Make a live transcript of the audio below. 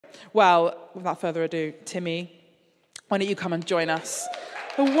Well, without further ado, Timi, why don't you come and join us?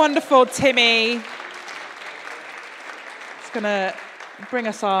 The wonderful Timi is going to bring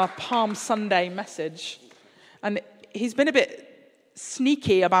us our Palm Sunday message. And he's been a bit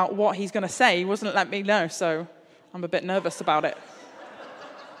sneaky about what he's going to say. He wasn't letting me know, so I'm a bit nervous about it.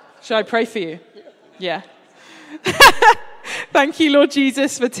 Should I pray for you? Yeah. Thank you, Lord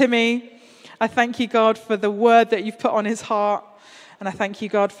Jesus, for Timi. I thank you, God, for the word that you've put on his heart. And I thank you,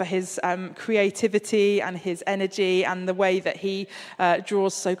 God, for his creativity and his energy and the way that he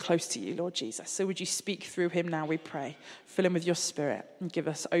draws so close to you, Lord Jesus. So would you speak through him now, we pray. Fill him with your spirit and give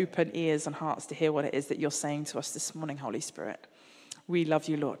us open ears and hearts to hear what it is that you're saying to us this morning, Holy Spirit. We love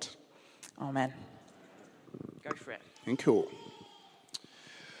you, Lord. Amen. Go for it. Thank you.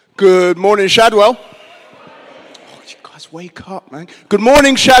 Good morning, Shadwell. Oh, you guys wake up, man. Good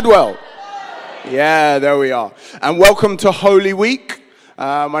morning, Shadwell. Yeah, there we are. And welcome to Holy Week.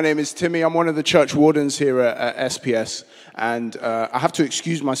 My name is Timi. I'm one of the church wardens here at SPS. And I have to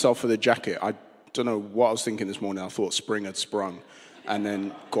excuse myself for the jacket. I don't know what I was thinking this morning. I thought spring had sprung. And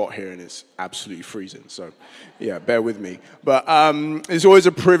then got here and it's absolutely freezing. So, yeah, bear with me. But it's always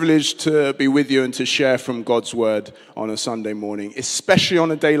a privilege to be with you and to share from God's word on a Sunday morning, especially on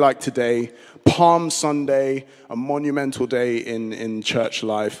a day like today, Palm Sunday, a monumental day in church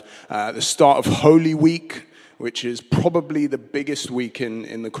life, the start of Holy Week, which is probably the biggest week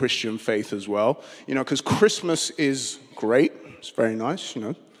in the Christian faith as well. You know, because Christmas is great. It's very nice, you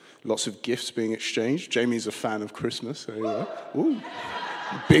know. Lots of gifts being exchanged. Jamie's a fan of Christmas. There you go. Ooh,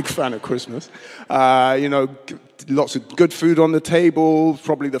 big fan of Christmas. You know, lots of good food on the table.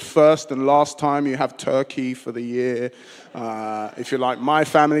 Probably the first and last time you have turkey for the year. If you're like my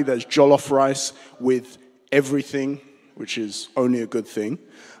family, there's jollof rice with everything, which is only a good thing.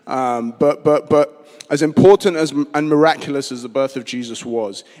 But as important and miraculous as the birth of Jesus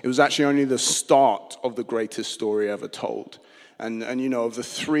was, it was actually only the start of the greatest story ever told. And you know, of the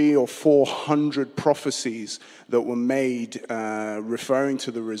 300 or 400 prophecies that were made referring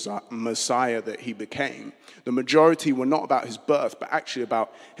to the Messiah that he became, the majority were not about his birth, but actually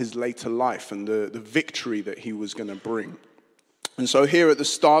about his later life and the victory that he was going to bring. And so here at the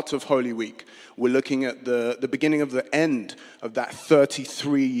start of Holy Week, we're looking at the beginning of the end of that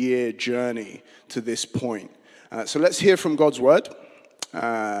 33-year journey to this point. So let's hear from God's word.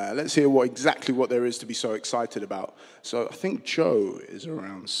 Let's hear exactly what there is to be so excited about. So I think Joe is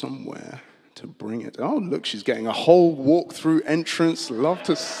around somewhere to bring it. Oh, look, she's getting a whole walk-through entrance. Love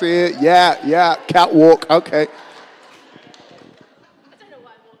to see it. Yeah, catwalk. Okay. I don't know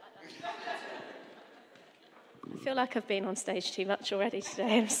why I walk like that. I feel like I've been on stage too much already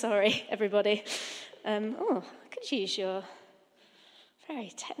today. I'm sorry, everybody. I could use your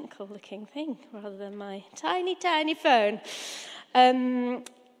very technical-looking thing rather than my tiny, tiny phone.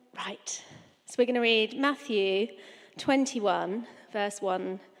 Right, so we're going to read Matthew 21, verse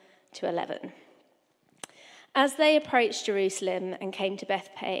 1 to 11. As they approached Jerusalem and came to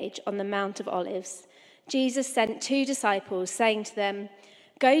Bethphage on the Mount of Olives, Jesus sent 2 disciples, saying to them,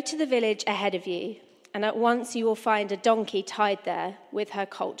 "Go to the village ahead of you, and at once you will find a donkey tied there with her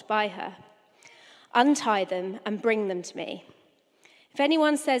colt by her. Untie them and bring them to me. If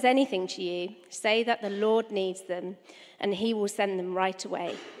anyone says anything to you, say that the Lord needs them, and he will send them right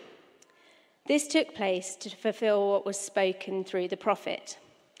away." This took place to fulfill what was spoken through the prophet.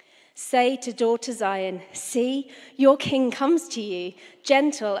 "Say to daughter Zion, see, your king comes to you,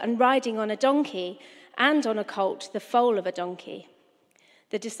 gentle and riding on a donkey, and on a colt, the foal of a donkey."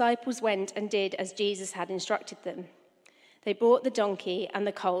 The disciples went and did as Jesus had instructed them. They brought the donkey and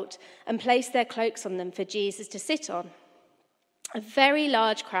the colt and placed their cloaks on them for Jesus to sit on. A very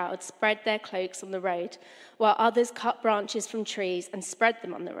large crowd spread their cloaks on the road, while others cut branches from trees and spread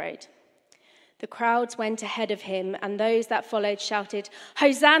them on the road. The crowds went ahead of him, and those that followed shouted,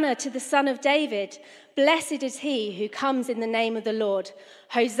 "Hosanna to the Son of David! Blessed is he who comes in the name of the Lord!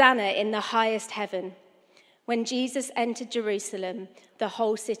 Hosanna in the highest heaven!" When Jesus entered Jerusalem, the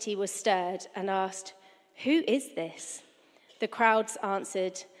whole city was stirred and asked, "Who is this?" The crowds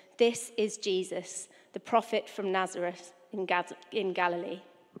answered, "This is Jesus, the prophet from Nazareth in Galilee."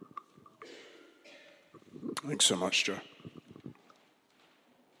 Thanks so much, Joe.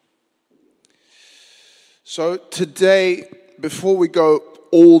 So today, before we go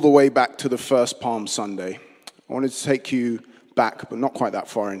all the way back to the first Palm Sunday, I wanted to take you back, but not quite that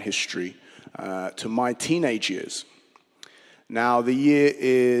far in history, to my teenage years. Now, the year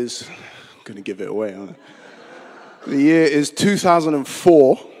is, I'm going to give it away, aren't I? The year is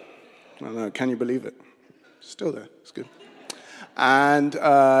 2004. I don't know, can you believe it? Still there, it's good. And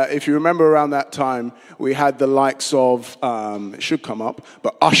if you remember around that time, we had the likes of, it should come up,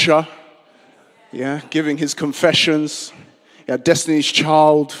 but Usher, yeah, giving his confessions. You had Destiny's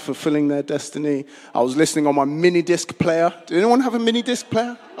Child fulfilling their destiny. I was listening on my mini disc player. Did anyone have a mini disc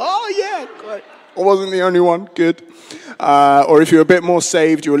player? Oh, yeah, great. I wasn't the only one. Good. Or if you're a bit more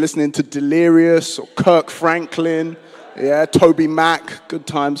saved, you were listening to Delirious or Kirk Franklin. Yeah, Toby Mac. Good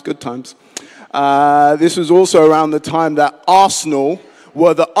times, good times. This was also around the time that Arsenal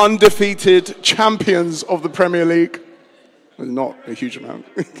were the undefeated champions of the Premier League. Not a huge amount.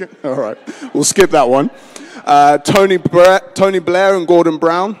 All right, we'll skip that one. Tony Blair and Gordon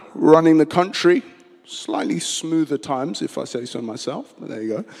Brown running the country. Slightly smoother times, if I say so myself. But there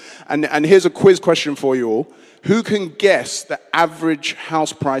you go. And here's a quiz question for you all. Who can guess the average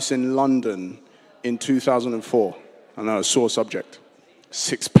house price in London in 2004? I know, a sore subject.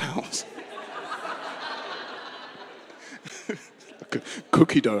 £6. Like a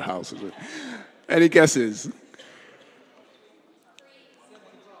cookie dough house, is it? Any guesses?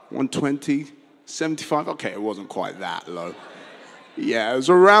 120, 75? Okay, it wasn't quite that low. Yeah, it was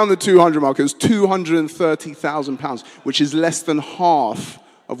around the 200 mark. It was £230,000, which is less than half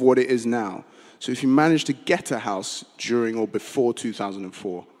of what it is now. So if you managed to get a house during or before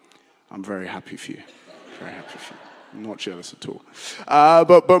 2004, I'm very happy for you. Very happy for you. I'm not jealous at all.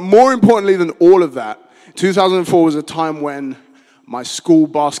 But more importantly than all of that, 2004 was a time when my school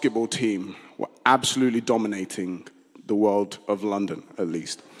basketball team were absolutely dominating the world of London, at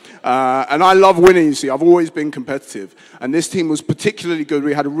least. And I love winning, you see. I've always been competitive. And this team was particularly good.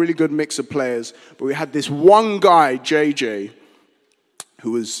 We had a really good mix of players. But we had this one guy, JJ,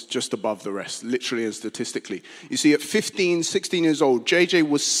 who was just above the rest, literally and statistically. You see, at 15, 16 years old, JJ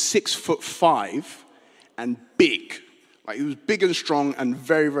was 6'5" and big. Like, he was big and strong and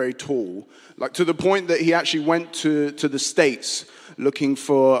very, very tall. Like, to the point that he actually went to the States looking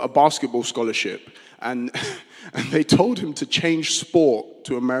for a basketball scholarship. And they told him to change sport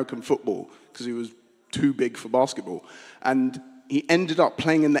to American football because he was too big for basketball. And he ended up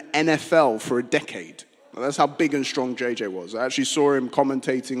playing in the NFL for a decade. That's how big and strong JJ was. I actually saw him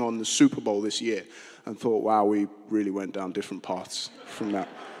commentating on the Super Bowl this year and thought, wow, we really went down different paths from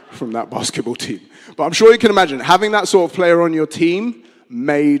that basketball team. But I'm sure you can imagine, having that sort of player on your team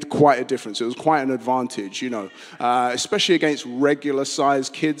made quite a difference. It was quite an advantage, you know, especially against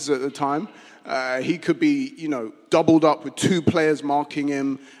regular-sized kids at the time. He could be, you know, doubled up with two players marking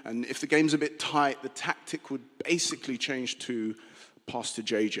him, and if the game's a bit tight, the tactic would basically change to pass to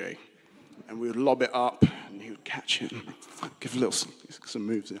JJ. And we would lob it up, and he would catch it, and give a little, some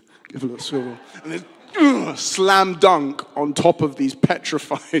moves there, give a little swivel, and then slam dunk on top of these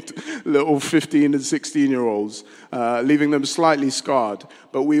petrified little 15 and 16-year-olds, leaving them slightly scarred.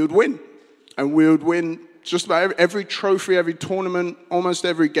 But we would win, and we would win just about every trophy, every tournament, almost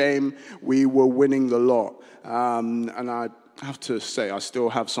every game, we were winning the lot. And I have to say, I still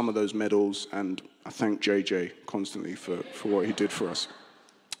have some of those medals, and I thank JJ constantly for what he did for us.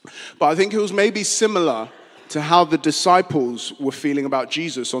 But I think it was maybe similar to how the disciples were feeling about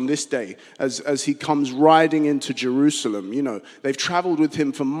Jesus on this day as he comes riding into Jerusalem. You know, they've traveled with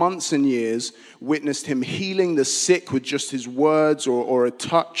him for months and years, witnessed him healing the sick with just his words or a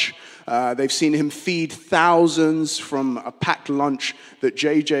touch. They've seen him feed thousands from a packed lunch that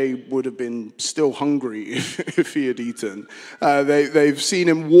JJ would have been still hungry if he had eaten. They've seen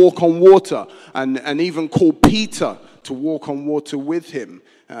him walk on water and even call Peter to walk on water with him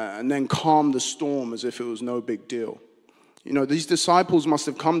and then calm the storm as if it was no big deal. You know, these disciples must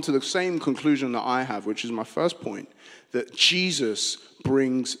have come to the same conclusion that I have, which is my first point, that Jesus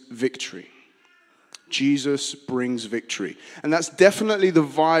brings victory. Jesus brings victory. And that's definitely the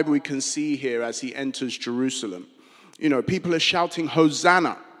vibe we can see here as he enters Jerusalem. You know, people are shouting,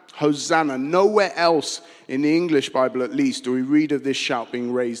 Hosanna, Hosanna. Nowhere else in the English Bible, at least, do we read of this shout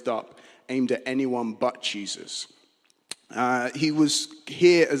being raised up, aimed at anyone but Jesus. He was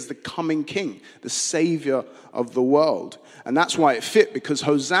here as the coming king, the savior of the world. And that's why it fit, because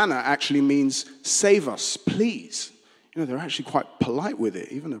Hosanna actually means save us, please. You know, they're actually quite polite with it,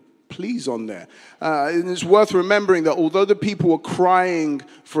 even a please on there. And it's worth remembering that although the people were crying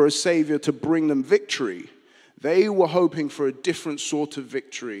for a savior to bring them victory, they were hoping for a different sort of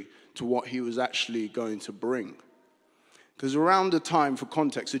victory to what he was actually going to bring. Because around the time, for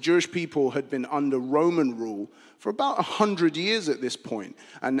context, the Jewish people had been under Roman rule for about 100 years at this point.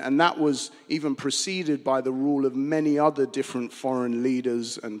 And that was even preceded by the rule of many other different foreign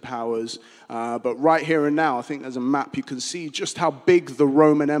leaders and powers. But right here and now, I think there's a map, you can see just how big the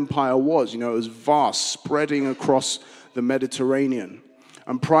Roman Empire was. You know, it was vast, spreading across the Mediterranean.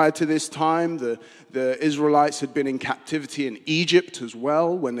 And prior to this time, the Israelites had been in captivity in Egypt as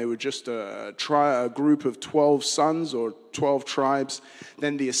well, when they were just a group of 12 sons or 12 tribes.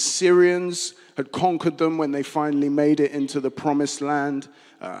 Then the Assyrians had conquered them when they finally made it into the promised land.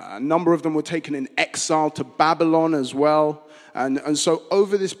 A number of them were taken in exile to Babylon as well. And so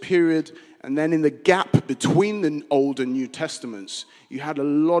over this period, and then in the gap between the Old and New Testaments, you had a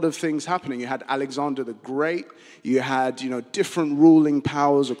lot of things happening. You had Alexander the Great. You had, different ruling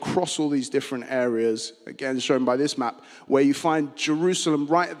powers across all these different areas. Again, shown by this map, where you find Jerusalem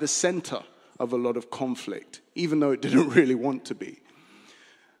right at the center of a lot of conflict, even though it didn't really want to be.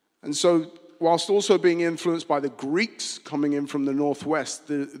 And so, whilst also being influenced by the Greeks coming in from the northwest,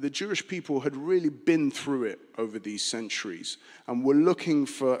 the Jewish people had really been through it over these centuries and were looking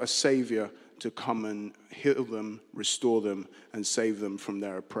for a savior to come and heal them, restore them, and save them from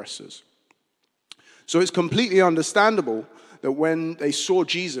their oppressors. So it's completely understandable that when they saw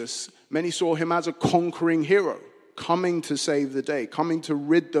Jesus, many saw him as a conquering hero, coming to save the day, coming to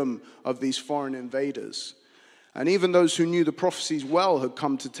rid them of these foreign invaders. And even those who knew the prophecies well had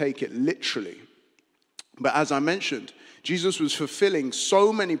come to take it literally. But as I mentioned, Jesus was fulfilling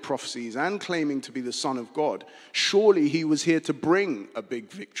so many prophecies and claiming to be the Son of God. Surely he was here to bring a big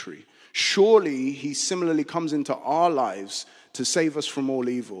victory. Surely he similarly comes into our lives to save us from all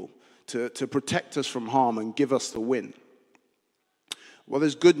evil, to protect us from harm and give us the win. Well,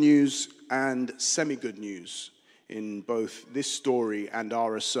 there's good news and semi-good news in both this story and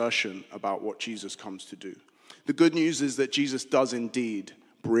our assertion about what Jesus comes to do. The good news is that Jesus does indeed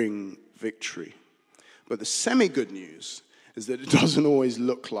bring victory. But the semi-good news is that it doesn't always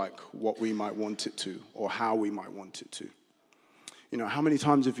look like what we might want it to or how we might want it to. How many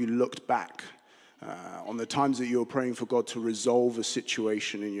times have you looked back on the times that you were praying for God to resolve a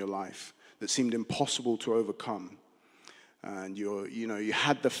situation in your life that seemed impossible to overcome? And you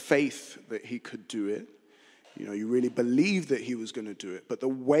had the faith that he could do it. You really believed that he was going to do it. But the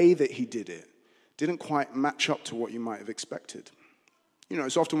way that he did it didn't quite match up to what you might have expected.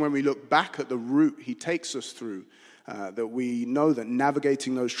 It's often when we look back at the route he takes us through that we know that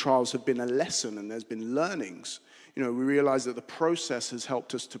navigating those trials have been a lesson and there's been learnings. We realize that the process has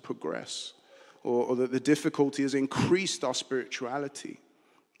helped us to progress, or that the difficulty has increased our spirituality.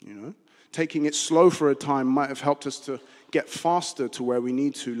 Taking it slow for a time might have helped us to get faster to where we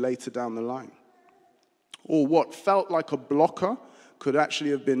need to later down the line. Or what felt like a blocker could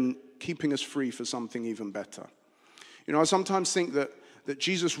actually have been keeping us free for something even better. I sometimes think that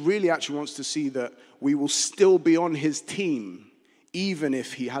Jesus really actually wants to see that we will still be on his team, even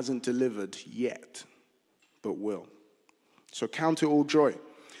if he hasn't delivered yet, but will. So count it all joy.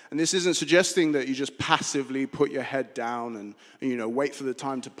 And this isn't suggesting that you just passively put your head down and wait for the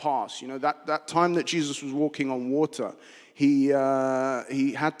time to pass. That time that Jesus was walking on water, he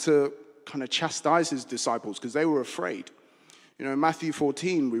had to kind of chastise his disciples because they were afraid. In Matthew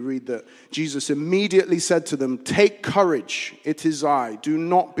 14, we read that Jesus immediately said to them, "Take courage, it is I, do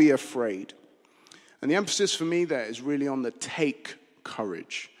not be afraid." And the emphasis for me there is really on the take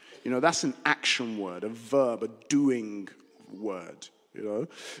courage. That's an action word, a verb, a doing word.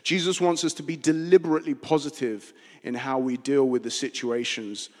 Jesus wants us to be deliberately positive in how we deal with the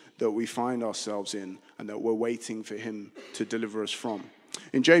situations that we find ourselves in and that we're waiting for him to deliver us from.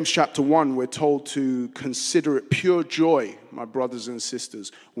 In James chapter 1, we're told to consider it pure joy, my brothers and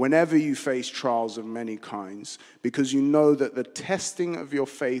sisters, whenever you face trials of many kinds, because you know that the testing of your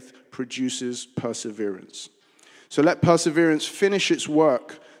faith produces perseverance. So let perseverance finish its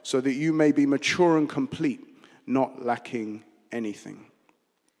work so that you may be mature and complete, not lacking anything.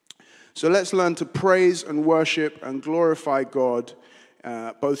 So let's learn to praise and worship and glorify God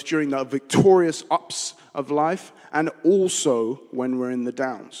both during the victorious ups of life and also when we're in the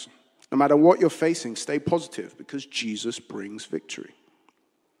downs. No matter what you're facing, stay positive because Jesus brings victory.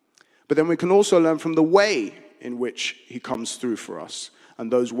 But then we can also learn from the way in which he comes through for us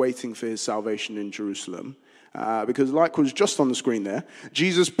and those waiting for his salvation in Jerusalem. Because like was just on the screen there,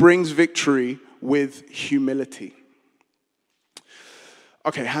 Jesus brings victory with humility.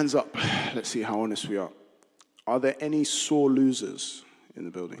 Okay, hands up. Let's see how honest we are. Are there any sore losers in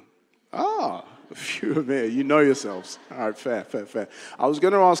the building? A few of you. You know yourselves. All right, fair. I was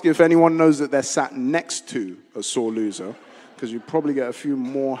going to ask if anyone knows that they're sat next to a sore loser, because you probably get a few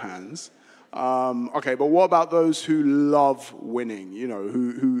more hands. Okay, but what about those who love winning?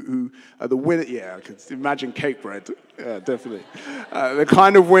 Who are the winner? Yeah, I can imagine cake bread. Yeah, definitely. The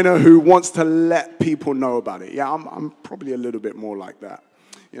kind of winner who wants to let people know about it. Yeah, I'm probably a little bit more like that.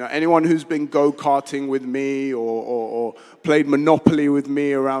 Anyone who's been go-karting with me or played Monopoly with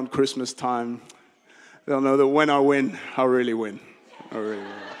me around Christmas time, they'll know that when I win, I really win. Oh, really?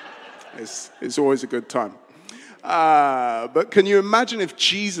 It's always a good time. But can you imagine if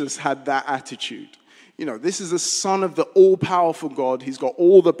Jesus had that attitude? You know, this is the Son of the all-powerful God. He's got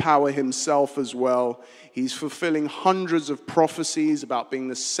all the power himself as well. He's fulfilling hundreds of prophecies about being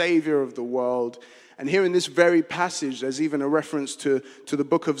the Savior of the world. And here in this very passage, there's even a reference to the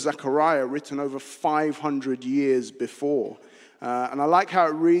book of Zechariah written over 500 years before. And I like how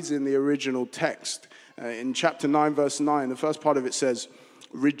it reads in the original text. In chapter 9, verse 9, the first part of it says,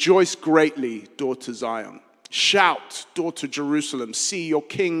 "Rejoice greatly, daughter Zion. Shout, daughter Jerusalem. See, your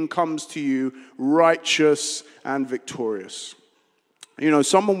king comes to you, righteous and victorious." You know,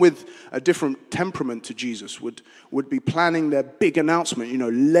 someone with a different temperament to Jesus would be planning their big announcement, you know,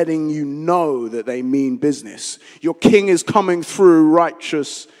 letting you know that they mean business. Your king is coming through,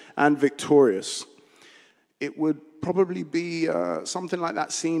 righteous and victorious. It would probably be something like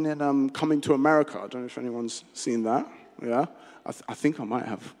that scene in Coming to America. I don't know if anyone's seen that. Yeah? I think I might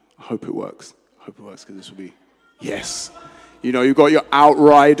have. I hope it works. I hope it works because this will be, yes. You know, you've got your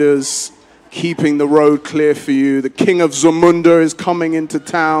outriders keeping the road clear for you. The king of Zamunda is coming into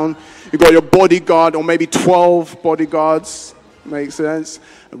town. You've got your bodyguard, or maybe 12 bodyguards. Makes sense.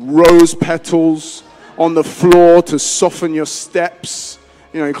 Rose petals on the floor to soften your steps.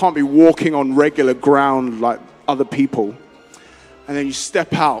 You know, you can't be walking on regular ground like other people. And then you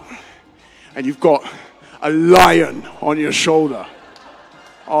step out and you've got a lion on your shoulder.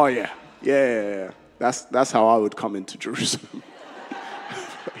 Oh yeah. Yeah. That's how I would come into Jerusalem.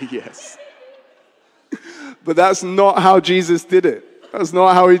 Yes. But that's not how Jesus did it. That's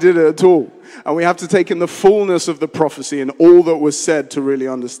not how he did it at all. And we have to take in the fullness of the prophecy and all that was said to really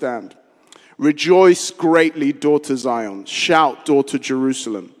understand. Rejoice greatly, daughter Zion. Shout, daughter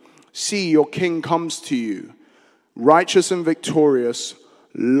Jerusalem. See, your king comes to you, righteous and victorious,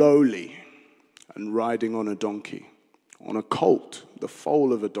 lowly, and riding on a donkey, on a colt, the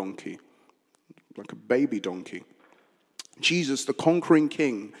foal of a donkey, like a baby donkey. Jesus, the conquering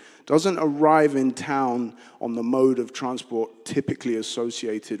king, doesn't arrive in town on the mode of transport typically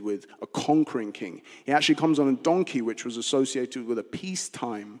associated with a conquering king. He actually comes on a donkey, which was associated with a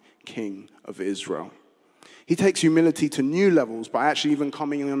peacetime king of Israel. He takes humility to new levels by actually even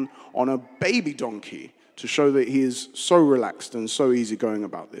coming in on a baby donkey to show that he is so relaxed and so easygoing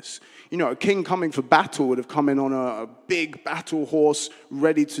about this. You know, a king coming for battle would have come in on a big battle horse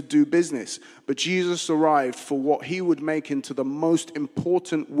ready to do business. But Jesus arrived for what he would make into the most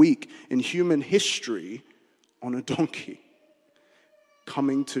important week in human history on a donkey,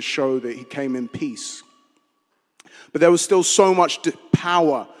 coming to show that he came in peace. But there was still so much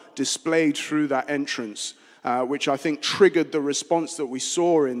power displayed through that entrance, which I think triggered the response that we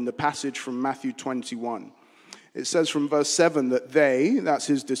saw in the passage from Matthew 21. It says from verse 7 that they, that's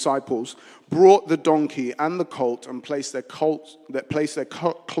his disciples, brought the donkey and the colt and placed their cloaks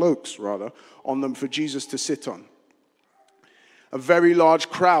on them for Jesus to sit on. A very large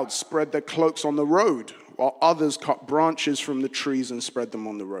crowd spread their cloaks on the road, while others cut branches from the trees and spread them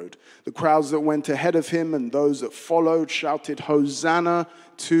on the road. The crowds that went ahead of him and those that followed shouted, "Hosanna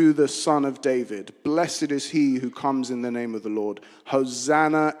to the Son of David. Blessed is he who comes in the name of the Lord.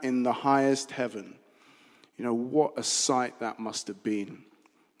 Hosanna in the highest heaven." You know, what a sight that must have been.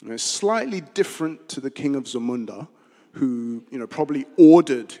 You know, it's slightly different to the king of Zamunda, who, you know, probably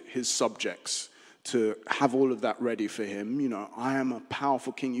ordered his subjects to have all of that ready for him. You know, I am a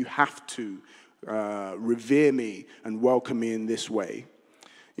powerful king. You have to revere me and welcome me in this way.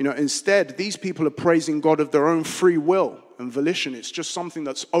 You know, instead, these people are praising God of their own free will and volition. It's just something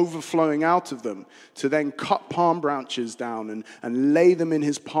that's overflowing out of them to then cut palm branches down and lay them in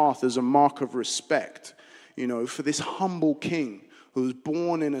his path as a mark of respect, you know, for this humble king who was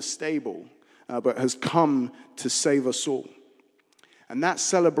born in a stable but has come to save us all. And that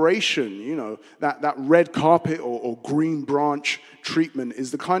celebration, you know, that red carpet or green branch treatment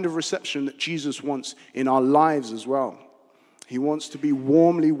is the kind of reception that Jesus wants in our lives as well. He wants to be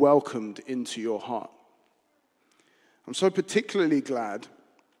warmly welcomed into your heart. I'm so particularly glad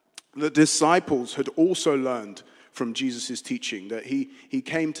that disciples had also learned from Jesus' teaching that he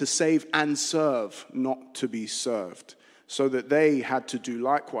came to save and serve, not to be served, so that they had to do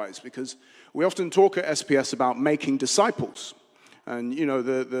likewise. Because we often talk at SPS about making disciples. And, you know,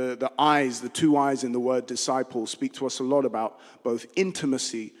 the eyes, the two eyes in the word disciple speak to us a lot about both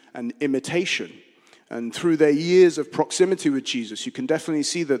intimacy and imitation. And through their years of proximity with Jesus, you can definitely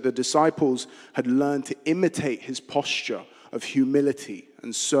see that the disciples had learned to imitate his posture of humility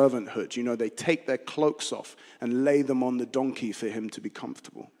and servanthood. You know, they take their cloaks off and lay them on the donkey for him to be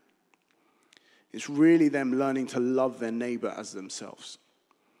comfortable. It's really them learning to love their neighbor as themselves.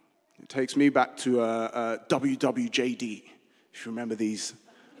 It takes me back to WWJD. If you remember these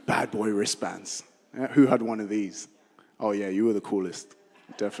bad boy wristbands. Yeah, who had one of these? Oh yeah, you were the coolest.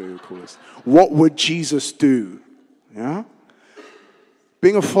 Definitely the coolest. What would Jesus do? Yeah?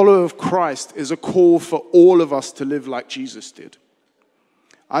 Being a follower of Christ is a call for all of us to live like Jesus did.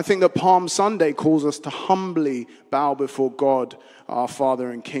 I think that Palm Sunday calls us to humbly bow before God, our Father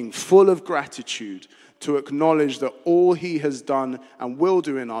and King, full of gratitude to acknowledge that all he has done and will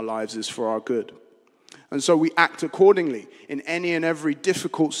do in our lives is for our good. And so we act accordingly in any and every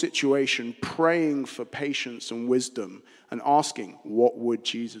difficult situation, praying for patience and wisdom and asking, what would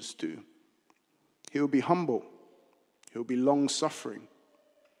Jesus do? He will be humble. He will be long-suffering.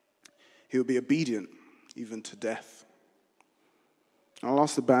 He will be obedient, even to death. I'll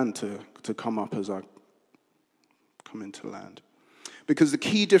ask the band to come up as I come into land. Because the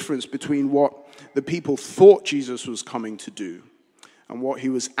key difference between what the people thought Jesus was coming to do and what he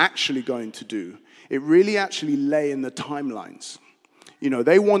was actually going to do, it really actually lay in the timelines. You know,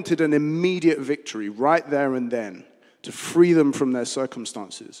 they wanted an immediate victory right there and then to free them from their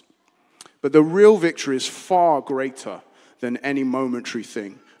circumstances. But the real victory is far greater than any momentary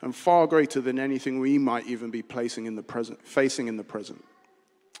thing and far greater than anything we might even be facing in the present.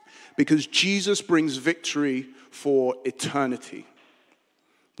 Because Jesus brings victory for eternity.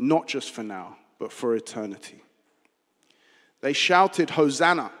 Not just for now, but for eternity. They shouted,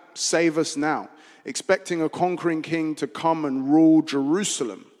 Hosanna, save us now, expecting a conquering king to come and rule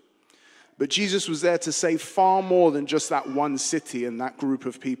Jerusalem. But Jesus was there to save far more than just that one city and that group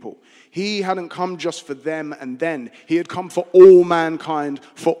of people. He hadn't come just for them and then. He had come for all mankind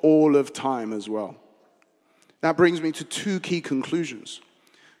for all of time as well. That brings me to two key conclusions.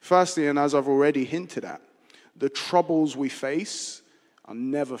 Firstly, and as I've already hinted at, the troubles we face are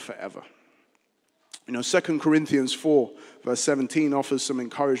never forever. You know, 2 Corinthians 4, verse 17 offers some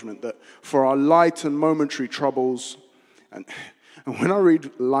encouragement that for our light and momentary troubles, and when I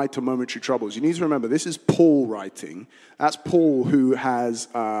read light and momentary troubles, you need to remember this is Paul writing. That's Paul who has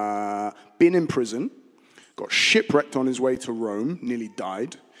been in prison, got shipwrecked on his way to Rome, nearly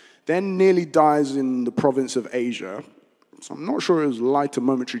died, then nearly dies in the province of Asia. So I'm not sure it was light and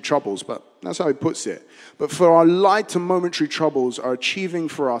momentary troubles, but that's how he puts it. But for our light and momentary troubles are achieving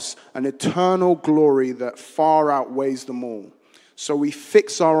for us an eternal glory that far outweighs them all. So we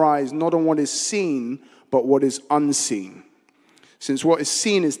fix our eyes not on what is seen, but what is unseen. Since what is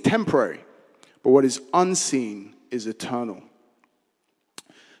seen is temporary, but what is unseen is eternal.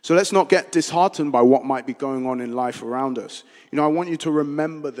 So let's not get disheartened by what might be going on in life around us. You know, I want you to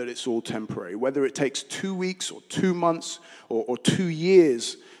remember that it's all temporary. Whether it takes 2 weeks or 2 months or 2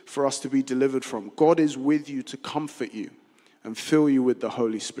 years for us to be delivered from, God is with you to comfort you and fill you with the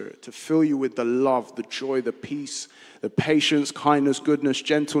Holy Spirit, to fill you with the love, the joy, the peace, the patience, kindness, goodness,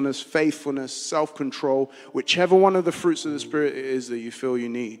 gentleness, faithfulness, self-control, whichever one of the fruits of the Spirit it is that you feel you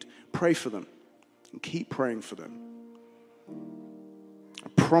need. Pray for them and keep praying for them. I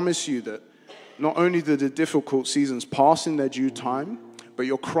promise you that not only do the difficult seasons pass in their due time, but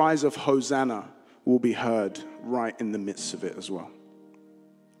your cries of Hosanna will be heard right in the midst of it as well.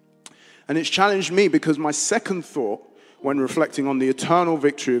 And it's challenged me because my second thought when reflecting on the eternal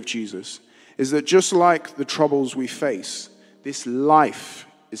victory of Jesus is that just like the troubles we face, this life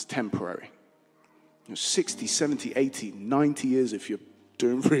is temporary. 60, 70, 80, 90 years if you're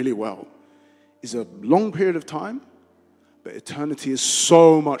doing really well is a long period of time. But eternity is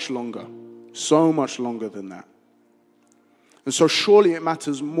so much longer than that. And so surely it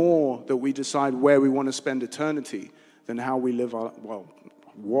matters more that we decide where we want to spend eternity than how we live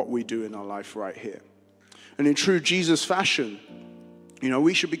what we do in our life right here. And in true Jesus fashion, you know,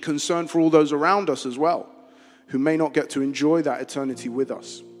 we should be concerned for all those around us as well, who may not get to enjoy that eternity with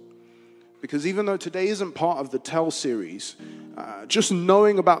us. Because even though today isn't part of the Tell series, just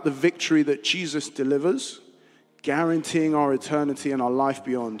knowing about the victory that Jesus delivers, guaranteeing our eternity and our life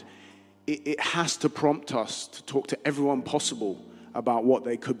beyond, it has to prompt us to talk to everyone possible about what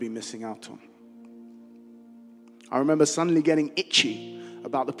they could be missing out on. I remember suddenly getting itchy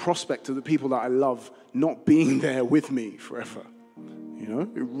about the prospect of the people that I love not being there with me forever. You know,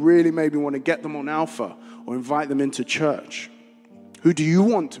 it really made me want to get them on Alpha or invite them into church. Who do you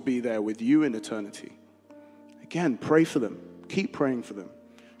want to be there with you in eternity? Again, pray for them. Keep praying for them.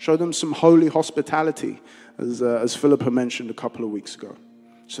 Show them some holy hospitality, as Philippa mentioned a couple of weeks ago.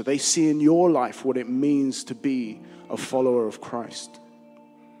 So they see in your life what it means to be a follower of Christ.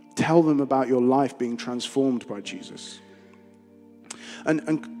 Tell them about your life being transformed by Jesus.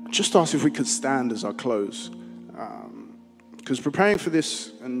 And just ask if we could stand as I close. Because preparing for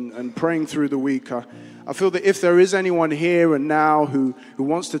this and praying through the week, I feel that if there is anyone here and now who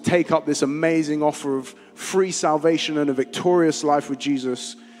wants to take up this amazing offer of free salvation and a victorious life with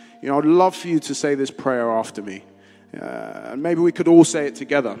Jesus, I'd love for you to say this prayer after me. And maybe we could all say it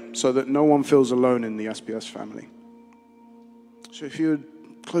together so that no one feels alone in the SPS family. So if you would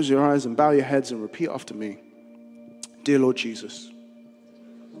close your eyes and bow your heads and repeat after me. Dear Lord Jesus,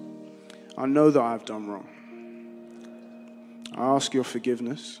 I know that I've done wrong. I ask your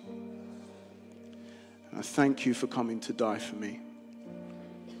forgiveness. I thank you for coming to die for me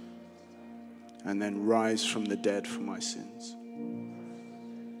and then rise from the dead for my sins.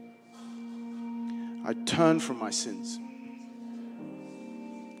 I turn from my sins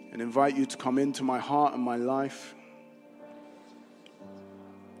and invite you to come into my heart and my life.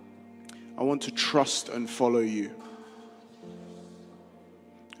 I want to trust and follow you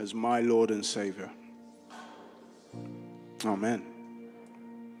as my Lord and Savior. Amen.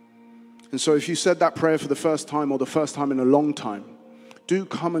 And so if you said that prayer for the first time or the first time in a long time, do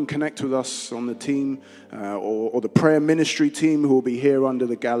come and connect with us on the team or the prayer ministry team who will be here under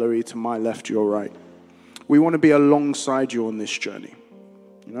the gallery to my left, your right. We want to be alongside you on this journey.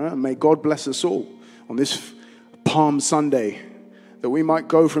 And may God bless us all on this Palm Sunday, that we might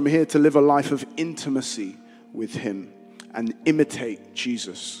go from here to live a life of intimacy with him and imitate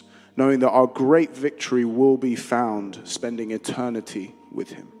Jesus, knowing that our great victory will be found spending eternity with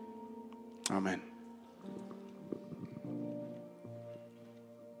him. Amen.